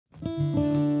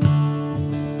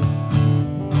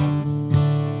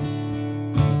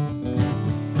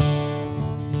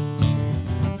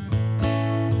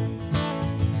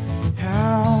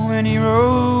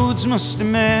roads must a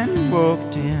man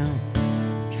walk down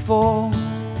before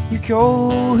you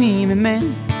call him a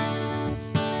man?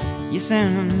 Yes,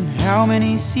 and how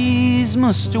many seas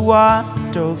must a white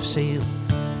dove sail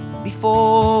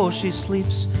before she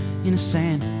sleeps in the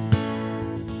sand?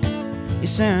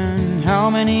 Yes, and how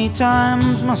many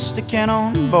times must a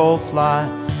cannonball fly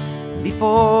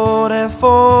before they're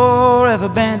forever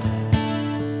banned?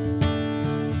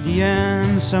 The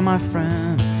answer, my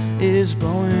friend, is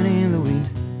blowing in the wind.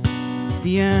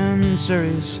 The answer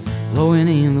is blowing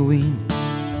in the wind.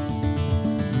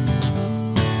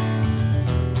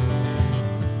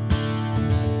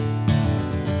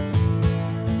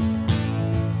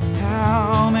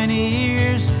 How many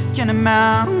years can a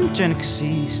mountain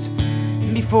exist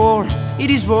before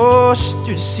it is washed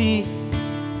to the sea?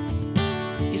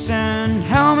 Yes, and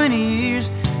how many years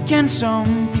can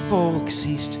some people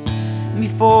exist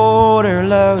before they're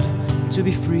allowed to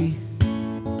be free?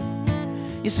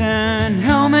 Yes, and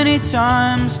how many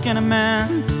times can a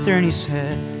man turn his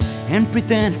head and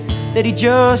pretend that he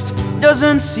just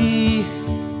doesn't see?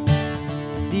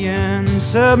 The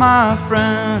answer, my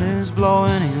friend, is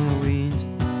blowing in the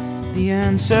wind. The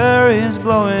answer is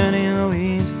blowing in the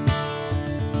wind.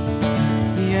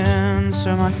 The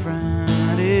answer, my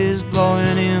friend, is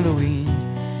blowing in the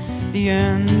wind. The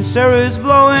answer is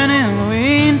blowing in the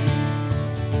wind.